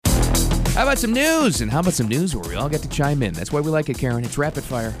How about some news? And how about some news where we all get to chime in? That's why we like it, Karen. It's rapid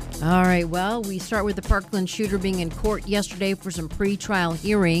fire. All right, well, we start with the Parkland shooter being in court yesterday for some pre-trial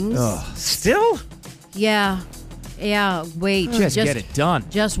hearings. Still? Yeah, wait. Just get it done.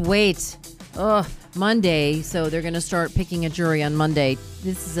 Just wait. Monday, so they're going to start picking a jury on Monday.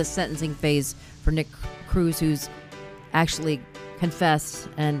 This is a sentencing phase for Nick Cruz, who's actually confessed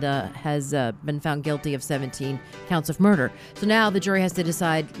and has been found guilty of 17 counts of murder. So now the jury has to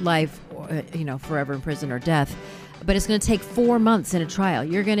decide life, forever in prison or death. But it's going to take 4 months in a trial.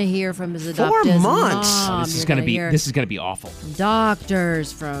 You're going to hear from his adopted 4 months. mom. This is going to be awful.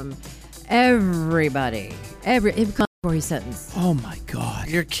 Doctors, from everybody. Before he's sentenced. Oh my God!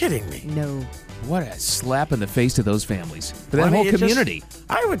 You're kidding me. No. What a slap in the face to those families, for that whole community.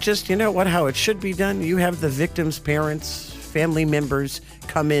 I would just, how it should be done. You have the victims' parents, family members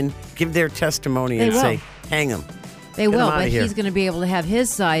come in, give their testimony, and say, hang them. They will, but he's going to be able to have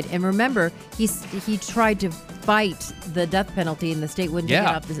his side. And remember, he tried to fight the death penalty, and the state wouldn't take it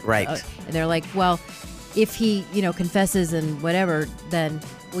up. Right. And they're like, well, if he, confesses and whatever, then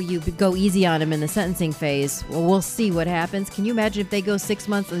will you go easy on him in the sentencing phase? Well, we'll see what happens. Can you imagine if they go 6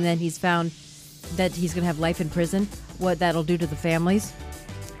 months and then he's found that he's going to have life in prison, what that'll do to the families?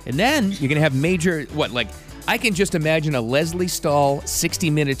 And then you're going to have major, I can just imagine a Leslie Stahl 60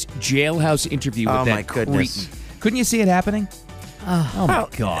 Minutes jailhouse interview with that goodness. cretin. Couldn't you see it happening? Oh my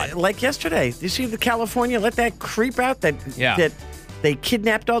God. Like yesterday, you see the California let that creep out that they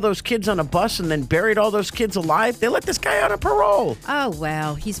kidnapped all those kids on a bus and then buried all those kids alive? They let this guy out on parole. Oh,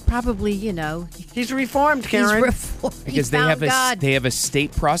 well, he's probably, He's reformed, Karen. He's reformed. Because they have a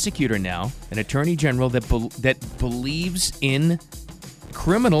state prosecutor now, an attorney general that believes in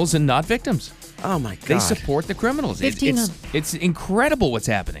criminals and not victims. Oh, my God. They support the criminals. It's incredible what's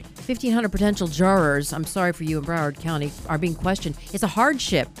happening. 1,500 potential jurors, I'm sorry for you in Broward County, are being questioned. It's a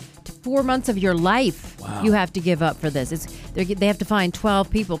hardship. 4 months of your life you have to give up for this. They have to find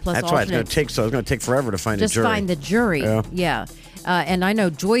 12 people plus That's alternates. why it's going to take forever to find a jury. Just find the jury. Yeah. And I know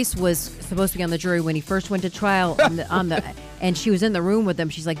Joyce was supposed to be on the jury when he first went to trial and she was in the room with him.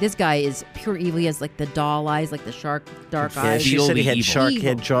 She's like, this guy is pure evil. He has like the doll eyes, like the shark dark eyes. She said he had Evil. shark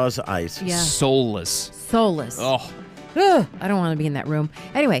head jaws eyes. Yeah. Soulless. Oh. Ugh, I don't want to be in that room.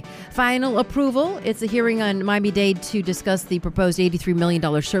 Anyway, final approval. It's a hearing on Miami-Dade to discuss the proposed $83 million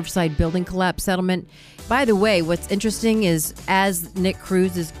Surfside building collapse settlement. By the way, what's interesting is as Nick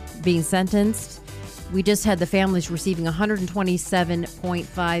Cruz is being sentenced, we just had the families receiving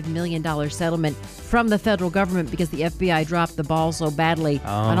 $127.5 million settlement from the federal government because the FBI dropped the ball so badly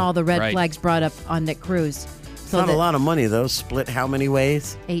on all the red flags brought up on Nick Cruz. It's not a lot of money, though. Split how many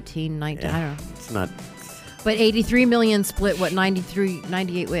ways? 18, 19, I don't know. It's not... But 83 million split,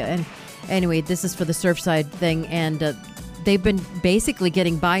 98 ways. And anyway, this is for the Surfside thing. And they've been basically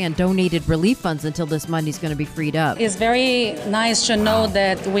getting by on donated relief funds until this money's going to be freed up. It's very nice to know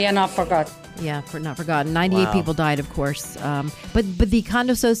that we are not forgotten. Yeah, not forgotten. 98 people died, of course. But the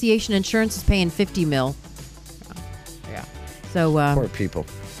Condo Association insurance is paying $50 million. Yeah. So poor people.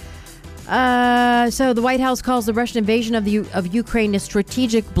 So the White House calls the Russian invasion of Ukraine a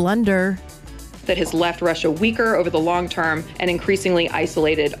strategic blunder. That has left Russia weaker over the long term and increasingly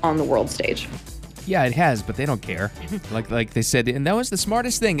isolated on the world stage. Yeah, it has, but they don't care. like they said, and that was the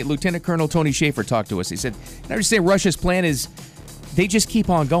smartest thing. Lieutenant Colonel Tony Schaefer talked to us. He said, I understand Russia's plan is they just keep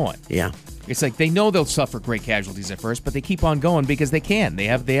on going. Yeah. It's like they know they'll suffer great casualties at first, but they keep on going because they can. They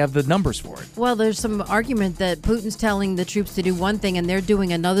have the numbers for it. Well, there's some argument that Putin's telling the troops to do one thing and they're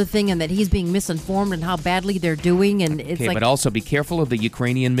doing another thing, and that he's being misinformed and how badly they're doing. And it's but also be careful of the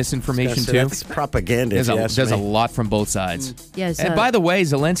Ukrainian misinformation too. That's propaganda. There's a lot from both sides. Yes. And by the way,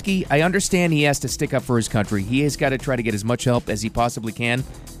 Zelensky, I understand he has to stick up for his country. He has got to try to get as much help as he possibly can.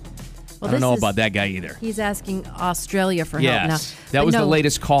 I don't know about that guy either. He's asking Australia for help now. That was the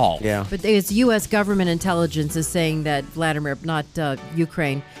latest call. Yeah. But it's U.S. government intelligence is saying that Vladimir, not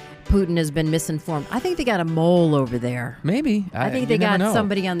Ukraine, Putin has been misinformed. I think they got a mole over there. Maybe. I think they got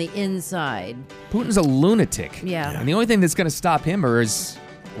somebody on the inside. Putin's a lunatic. Yeah. And the only thing that's going to stop him is,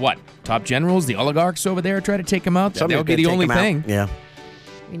 top generals, the oligarchs over there try to take him out? That'll be the only thing. Yeah.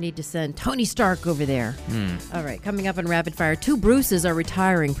 We need to send Tony Stark over there. All right, coming up on Rapid Fire, 2 Bruces are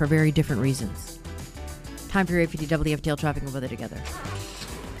retiring for very different reasons. Time for your 850 WFTL traffic and weather together.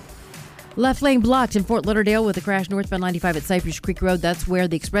 Left lane blocked in Fort Lauderdale with a crash northbound 95 at Cypress Creek Road. That's where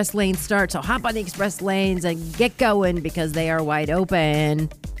the express lanes start. So hop on the express lanes and get going because they are wide open.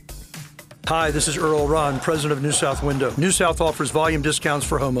 Hi, this is Earl Ron, president of New South Window. New South offers volume discounts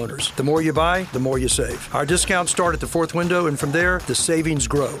for homeowners. The more you buy, the more you save. Our discounts start at the fourth window, and from there, the savings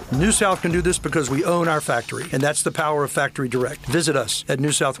grow. New South can do this because we own our factory, and that's the power of Factory Direct. Visit us at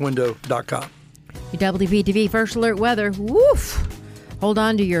newsouthwindow.com. WPTV First Alert Weather. Woof! Hold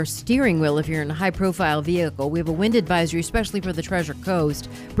on to your steering wheel if you're in a high-profile vehicle. We have a wind advisory, especially for the Treasure Coast.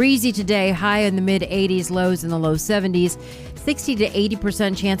 Breezy today, high in the mid-80s, lows in the low 70s. 60 to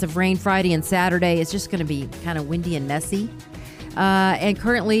 80% chance of rain Friday and Saturday. It's just going to be kind of windy and messy. And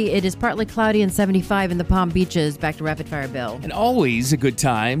currently, it is partly cloudy and 75 in the Palm Beaches. Back to Rapid Fire Bill. And always a good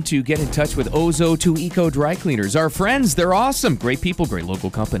time to get in touch with Ozo2 Eco Dry Cleaners. Our friends, they're awesome. Great people, great local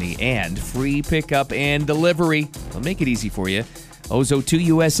company, and free pickup and delivery. They'll make it easy for you.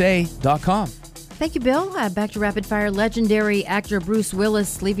 Ozo2USA.com. Thank you, Bill. Back to Rapid Fire. Legendary actor Bruce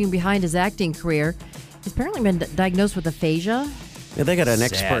Willis leaving behind his acting career. He's apparently been diagnosed with aphasia. Yeah, they got an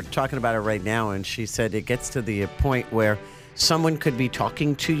expert talking about it right now, and she said it gets to the point where someone could be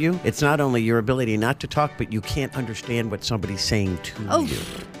talking to you. It's not only your ability not to talk, but you can't understand what somebody's saying to you.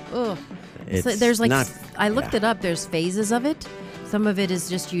 Oh, so there's I looked it up. There's phases of it. Some of it is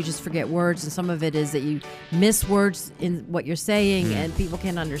just you just forget words, and some of it is that you miss words in what you're saying, and people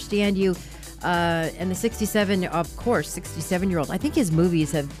can't understand you. And the 67-year-old, I think his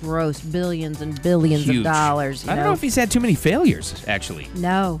movies have grossed billions and billions of dollars. I don't know if he's had too many failures, actually.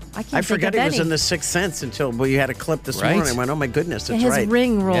 No, I can't. I forgot he was in The Sixth Sense until you had a clip this morning. I went, oh my goodness, that's right. His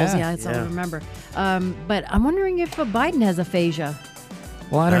ring rolls, that's all I remember. But I'm wondering if Biden has aphasia.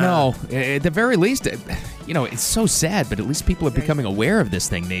 Well, I don't know. At the very least, it's so sad, but at least people are becoming aware of this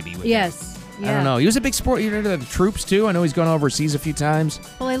thing, maybe. Yes. I don't know. He was a big sport. The troops, too. I know he's gone overseas a few times.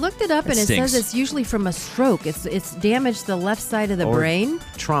 Well, I looked it up, and it says it's usually from a stroke. It's damaged the left side of the brain.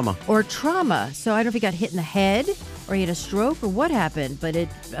 Trauma. Or trauma. So I don't know if he got hit in the head, or he had a stroke, or what happened, but it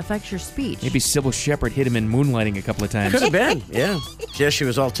affects your speech. Maybe Sybil Shepherd hit him in Moonlighting a couple of times. Could have been, yeah. She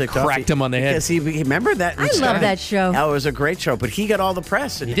was all ticked off. Cracked him on the head. Because he remember that? I love that show. Oh, it was a great show, but he got all the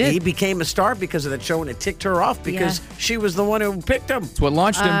press, and he became a star because of that show, and it ticked her off because she was the one who picked him. It's what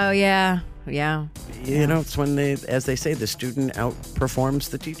launched him. Oh, yeah. Yeah. It's when as they say, the student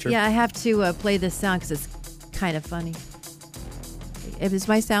outperforms the teacher. Yeah, I have to play this sound because it's kind of funny. Is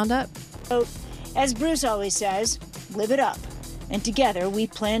my sound up? So, as Bruce always says, live it up. And together we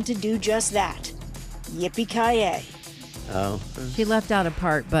plan to do just that. Yippee-ki-yay. Oh. She left out a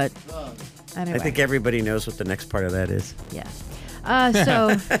part, but anyway. I think everybody knows what the next part of that is. Yeah.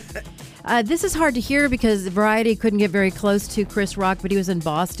 This is hard to hear because Variety couldn't get very close to Chris Rock, but he was in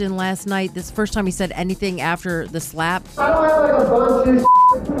Boston last night. This is the first time he said anything after the slap. I don't have a bunch of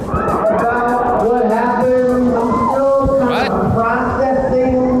about what happened. I'm still kind of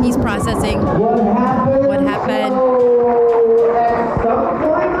processing. He's processing. What happened? What happened?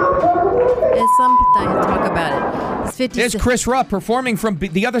 At some point, I'll talk about it. There's Chris Rock performing from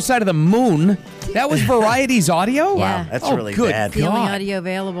the other side of the moon. That was Variety's audio? Yeah. Wow, that's really good bad. The only audio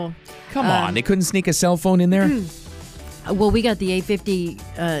available. Come on, they couldn't sneak a cell phone in there? Well, we got the 850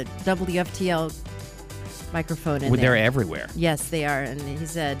 WFTL microphone in there. They're everywhere. Yes, they are. And he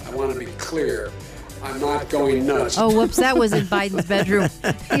said, I want to be clear. I'm not going nuts. Oh, whoops, that was in Biden's bedroom.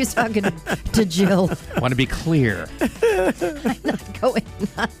 He was talking to Jill. Want to be clear. I'm not going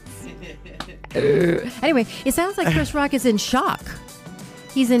nuts. Anyway, it sounds like Chris Rock is in shock.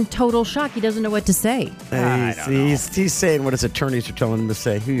 He's in total shock. He doesn't know what to say. He's saying what his attorneys are telling him to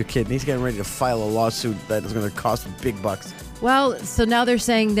say. Who are you kidding? He's getting ready to file a lawsuit that is going to cost him big bucks. Well, so now they're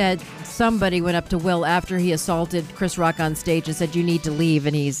saying that somebody went up to Will after he assaulted Chris Rock on stage and said, you need to leave,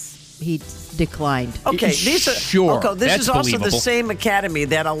 and he declined. Okay, this is also believable. the same Academy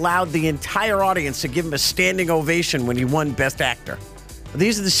that allowed the entire audience to give him a standing ovation when he won Best Actor.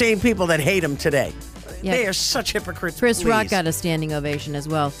 These are the same people that hate him today. Yeah. They are such hypocrites. Chris Rock got a standing ovation as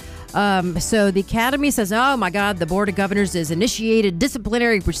well. So the Academy says, oh, my God, the Board of Governors has initiated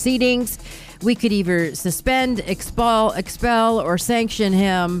disciplinary proceedings. We could either suspend, expel, or sanction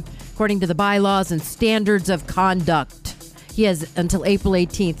him according to the bylaws and standards of conduct. He has until April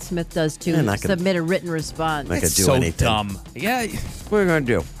 18th, Smith does, to submit a written response. That's so dumb. Yeah. What are we going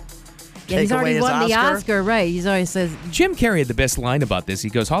to do? Yeah, he's already won the Oscar, right? He's always says. Jim Carrey had the best line about this. He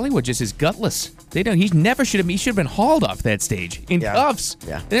goes, Hollywood just is gutless. They don't. He should have been hauled off that stage in cuffs.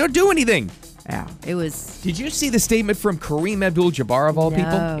 Yeah. They don't do anything. Yeah, it was. Did you see the statement from Kareem Abdul-Jabbar of all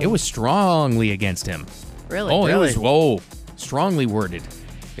people? It was strongly against him. Really? Oh, it was strongly worded.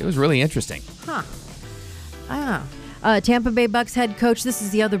 It was really interesting. Huh. Tampa Bay Bucks head coach. This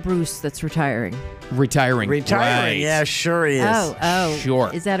is the other Bruce that's retiring. Retiring. Retiring, Right. yeah, sure he is. Oh.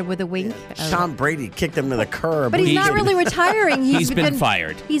 Sure. Is that with a wink? Oh. Tom Brady kicked him to the curb. But he's not really retiring. He's been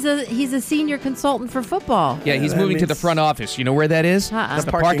fired. He's a senior consultant for football. Yeah, he's moving to the front office. You know where that is? Uh-uh.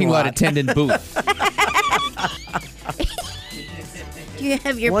 The parking lot attendant booth. Do you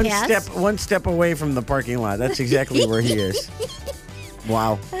have your pass? One step away from the parking lot. That's exactly where he is.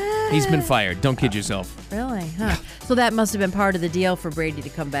 Wow. He's been fired. Don't kid yourself. Really? Huh. So that must have been part of the deal for Brady to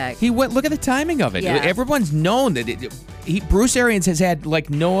come back. He went. Look at the timing of it. Yeah. Everyone's known that Bruce Arians has had like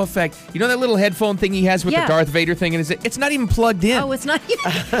no effect. You know that little headphone thing he has with the Darth Vader thing, and it's not even plugged in. Oh, it's not.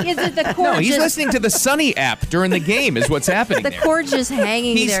 Is it the cord? No, he's listening to the Sunny app during the game. Is what's happening. The cord's just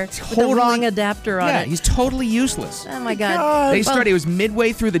hanging there with the wrong adapter on it. Yeah, he's totally useless. Oh my God! They started. It was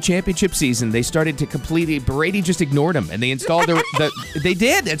midway through the championship season. They started to completely. Brady just ignored him, and they installed They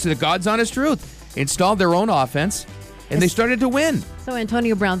did. That's the God's honest truth. Installed their own offense, and they started to win. So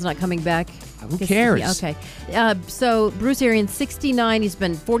Antonio Brown's not coming back. Who cares? Okay. So Bruce Arians, 69. He's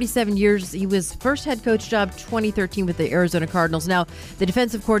been 47 years. He was first head coach job 2013 with the Arizona Cardinals. Now the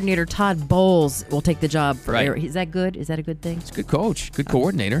defensive coordinator Todd Bowles will take the job for. Right. Is that good? Is that a good thing? It's a good coach, good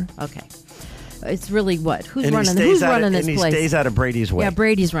coordinator. Okay. It's really what? Who's And running he this place? He stays out of Brady's way. Yeah,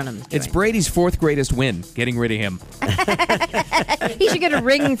 Brady's running this It's joint. Brady's fourth greatest win, getting rid of him. He should get a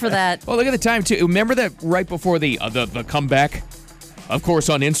ring for that. Well, look at the time too. Remember that right before the comeback, of course,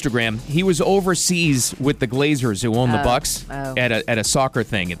 on Instagram, he was overseas with the Glazers, who own the Bucks, at a soccer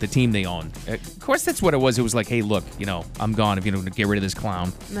thing at the team they own. Of course, that's what it was. It was like, hey, look, I'm gone if you don't get rid of this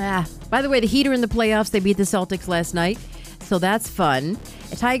clown. By the way, the Heat are in the playoffs. They beat the Celtics last night, so that's fun.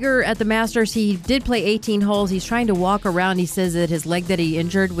 Tiger at the Masters, he did play 18 holes. He's trying to walk around. He says that his leg that he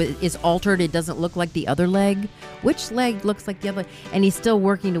injured is altered. It doesn't look like the other leg. Which leg looks like the other? And he's still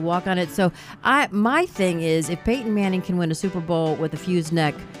working to walk on it. So my thing is, if Peyton Manning can win a Super Bowl with a fused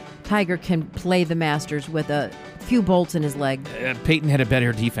neck, Tiger can play the Masters with a few bolts in his leg. Peyton had a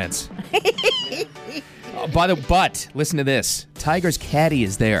better defense. But listen to this. Tiger's caddy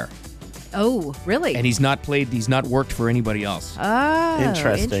is there. Oh, really? And he's not worked for anybody else. Oh,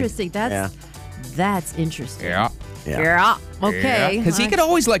 interesting. That's interesting. Yeah. Okay. Because he could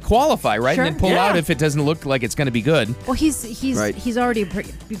always qualify, right? Sure. And then pull out if it doesn't look like it's going to be good. Well, he's already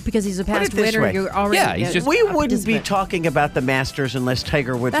because he's a past winner. You're already we wouldn't be talking about the Masters unless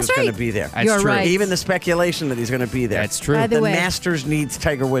Tiger Woods was going to be there. That's true. Right. Even the speculation that he's going to be there. That's true. By the way, Masters needs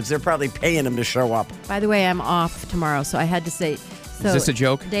Tiger Woods. They're probably paying him to show up. By the way, I'm off tomorrow, so I had to say. So, is this a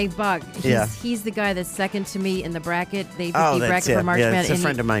joke? Dave Bach, he's the guy that's second to me in the bracket, the that's bracket it. for March Madness. It's a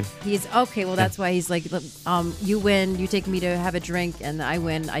friend of mine. He's okay. Well, that's why he's like, you win, you take me to have a drink, and I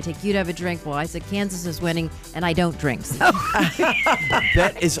win, I take you to have a drink. Well, I said Kansas is winning, and I don't drink. So.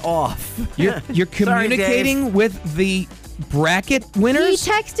 Bet is off. You're communicating with the bracket winners?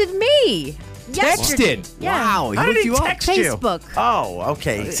 He texted me. Yesterday. Texted? Yeah. Wow. How did he text you? Facebook. Oh,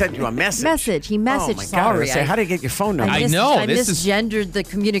 okay. He sent you a message. He messaged. Oh, my Sorry. God. How did he get your phone number? I know. I misgendered the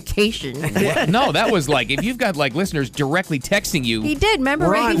communication. No, that was like, if you've got listeners directly texting you. He did. Remember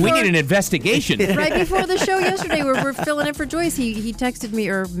we need an investigation. Right before the show yesterday, we're filling in for Joyce. He texted me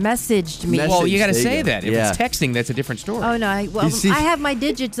or messaged me. Well, you got to say go. that. If it's texting, that's a different story. Oh no! I have my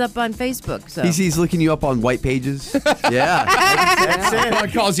digits up on Facebook. So He's looking you up on white pages. Yeah. That's it.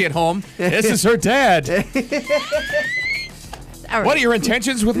 Someone calls you at home. This is her dad. Right. What are your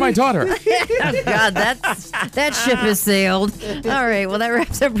intentions with my daughter? Oh, God, that ship has sailed. All right, well, that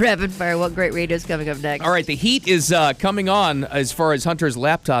wraps up Rapid Fire. What great radio is coming up next? All right, the heat is coming on as far as Hunter's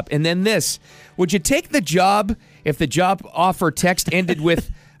laptop. And then this. Would you take the job if the job offer text ended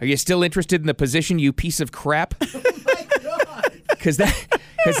with, "Are you still interested in the position, you piece of crap?" Oh, my God. Because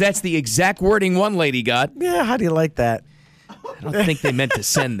that's the exact wording one lady got. Yeah, how do you like that? I don't think they meant to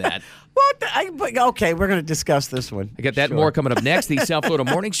send that. What? Okay, we're going to discuss this one. I got that and more coming up next. The South Florida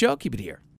Morning Show. Keep it here.